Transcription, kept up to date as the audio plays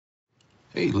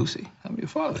Hey, Lucy, I'm your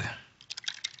father.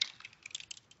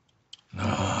 No,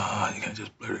 you can't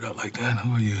just blurt it out like that.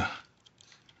 Who are you?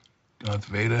 Darth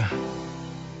Vader?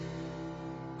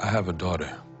 I have a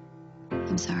daughter.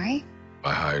 I'm sorry?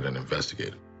 I hired an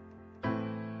investigator.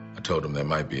 I told him there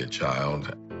might be a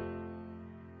child.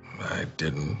 I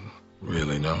didn't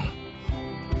really know.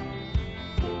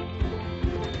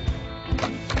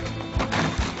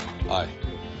 Hi.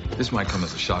 This might come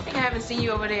as a shock. I haven't seen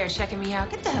you over there checking me out.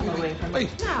 Get the hell away from me.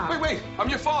 Wait. I'm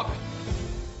your father.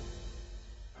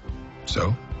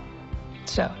 So?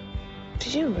 So,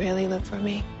 did you really look for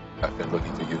me? I've been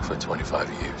looking for you for 25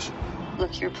 years.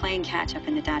 Look, you're playing catch up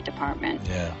in the dad department.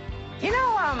 Yeah. You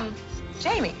know,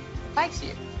 Jamie likes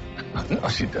you. No,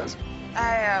 she doesn't.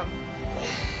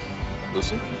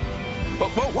 Lucy?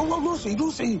 Whoa,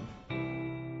 Lucy!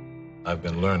 I've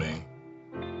been learning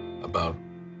about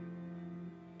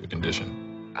your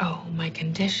condition. Oh, my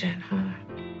condition, huh?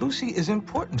 Lucy is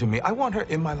important to me. I want her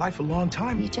in my life a long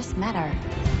time. You just met her.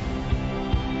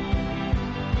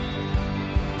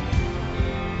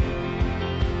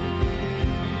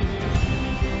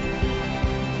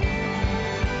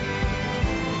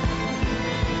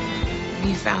 When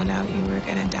you found out you were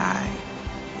gonna die,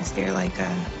 is there like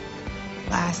a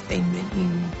last thing that you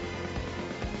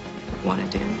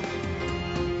want to do?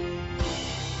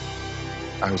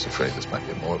 I was afraid this might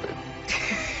get morbid.